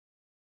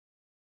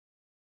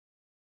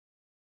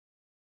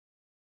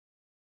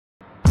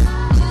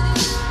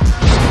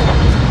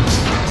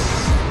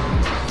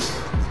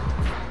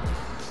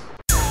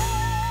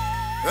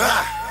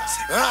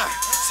Say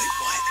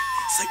what?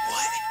 Say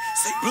what?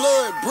 Say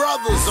Blood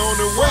brothers on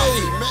the way,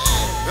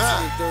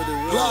 man.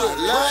 Blood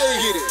lay,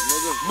 get it,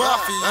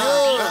 Mafia.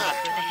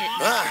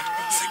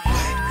 say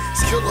what?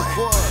 Killer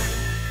Quad.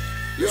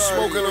 You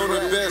smoking on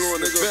the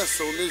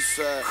best on this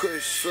side.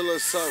 Kush, fill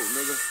us out,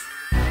 nigga.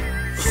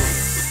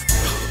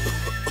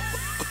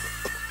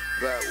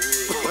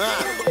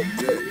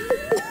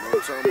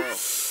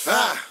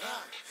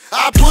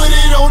 I put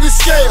it on the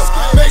scale,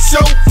 make sure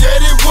that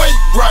it weight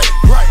right.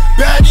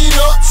 Bag it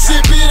up,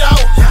 sip it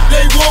out,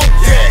 they want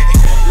that.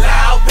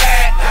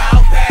 Loudpack,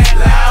 Loudpack,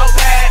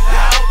 Loudpack,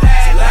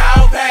 Loudpack,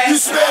 Loudpack. You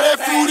smell that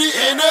fruity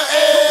in the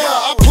air.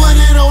 I put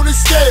it on the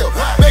scale,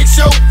 make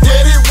sure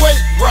that it weight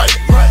right.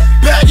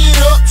 Bag it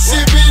up,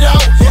 sip it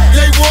out,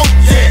 they want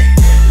that.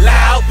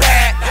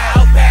 Loudpack,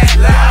 Loudpack,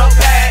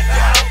 Loudpack,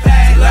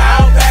 Loudpack,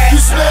 Loudpack.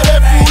 You smell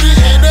that fruity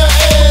in the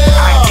air.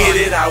 I get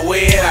it, I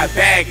wear it, I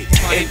bag it,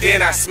 and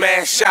then I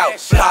smash out.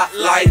 Plot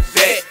like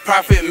that,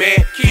 profit man,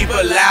 keep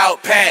a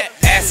loud pack.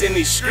 Ass in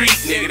the street,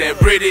 nigga, that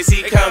British,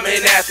 he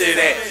coming after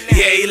that.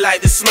 Yeah, he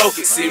like to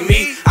smoke it, see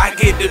me, I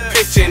get the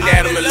picture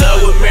that I'm in love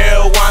with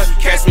marijuana.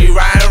 Catch me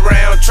riding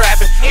around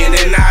trapping, in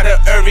and out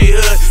of every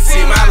hood.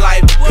 See my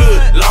life good,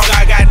 long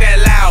I got that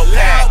loud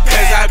pack.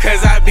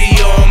 Cause I be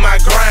on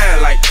my grind,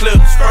 like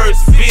Clip's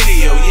first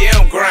video. Yeah,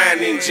 I'm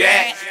grinding,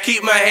 Jack,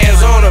 keep my hands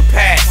on the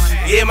pack.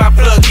 Yeah, my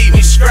plug keep me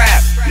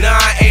strapped, nah,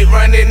 I ain't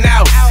running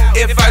out.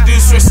 If I do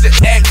switch to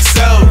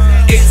XO,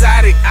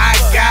 exotic, I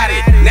got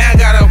it. Now I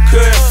got them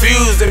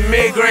confused, the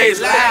mid-grades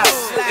loud.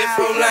 If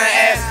I'm not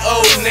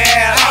S.O.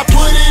 now, I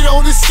put it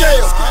on the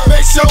scale,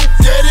 make sure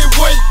that it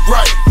weight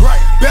right.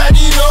 Bag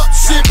it up,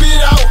 sip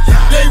it out,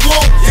 they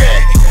want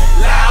that.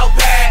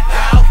 Loudpack,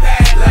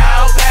 Loudpack,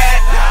 Loudpack,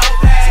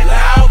 Loudpack,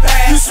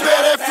 Loudpack. You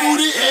smell that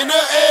fruity in the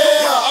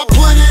air. I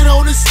put it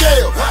on the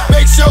scale,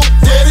 make sure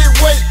that it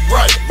weight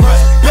right.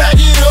 Bag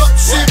it up,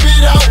 sip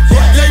it out,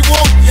 they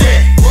want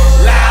that.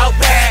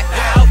 Loudpack,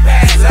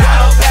 Loudpack,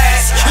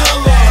 Loudpack,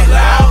 Killer,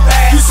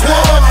 Loudpack. you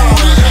smell that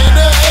fruity in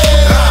the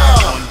air.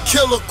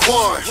 Killer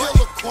Quan,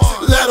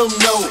 let them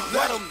know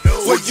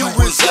where you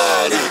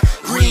reside at.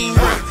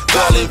 Greenwood,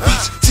 Valley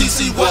Beach,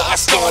 TC where I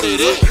started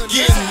it.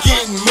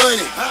 Getting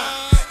money,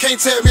 can't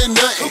tell me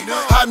nothing.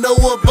 I know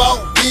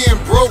about being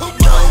broke,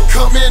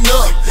 coming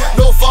up,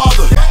 no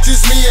father,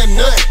 just me and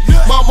nothing.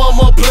 My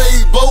mama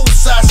played both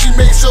sides, she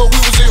made sure we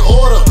was in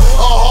order.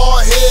 A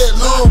hard-head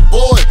little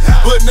boy,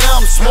 but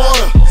now I'm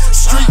smarter.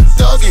 Street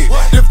thugging,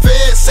 the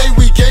feds say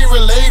we gang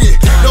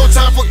related. No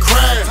time for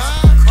crime,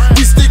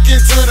 we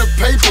sticking to the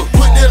paper.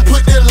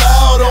 Put that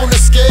loud on the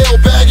scale,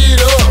 bag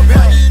it up.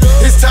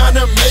 It's time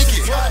to make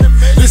it,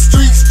 the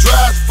streets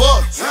dry as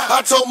fuck.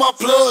 I told my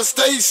plug,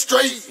 stay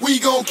straight, we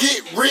gon'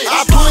 get rich.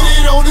 I put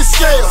it on the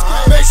scale,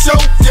 make sure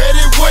that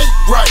it weight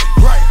right.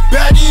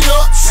 Bag it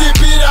up, sip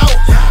it out,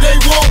 they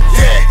want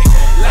that.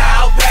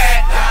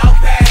 Loudpack,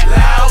 Loudpack,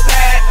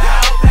 Loudpack,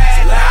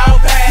 Loudpack,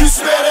 Loudpack. You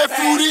smell that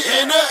fruity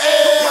in the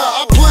air.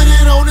 I put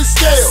it on the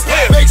scale,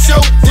 make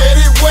sure that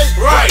it weight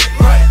right.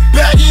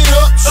 Bag it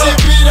up, sip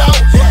it out,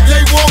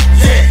 they want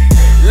that.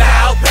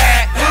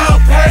 Loudpack,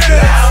 Loudpack,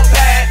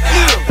 Loudpack,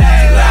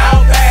 Loudpack,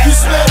 Loudpack. You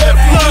smell that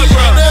fruity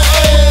in the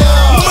air.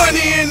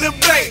 Money in the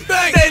bank,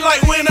 they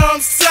like when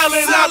I'm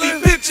selling, I be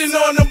pitching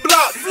on the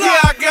block.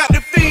 Yeah, I got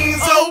the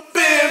fiends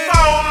open,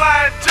 phone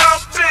line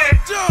jumping,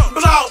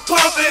 block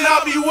pumping,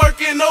 I be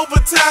working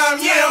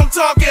overtime. Yeah, I'm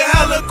talking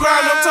hella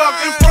grind, I'm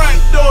talking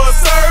front door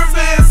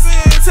service.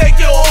 Take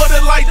your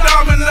order like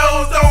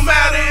dominoes, don't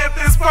matter if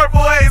it's purple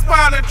haze,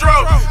 pound and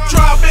drop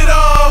it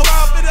off,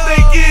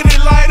 they get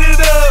it, light it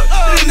up.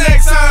 The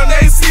next time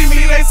they see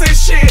me, they say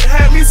shit,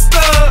 had me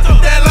stuck.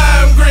 That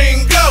lime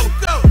green go,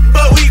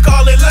 but we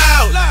call it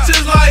loud.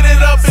 Just light it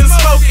up and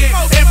smoke it,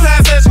 and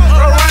pass that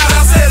around.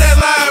 I said that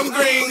lime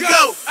green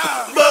go,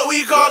 but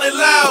we call it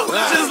loud.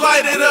 Just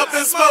light it up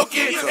and smoke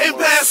it, and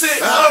pass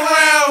it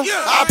around.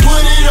 I put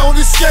it on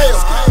the scale,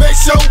 make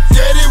sure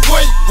that it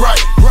weight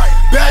right.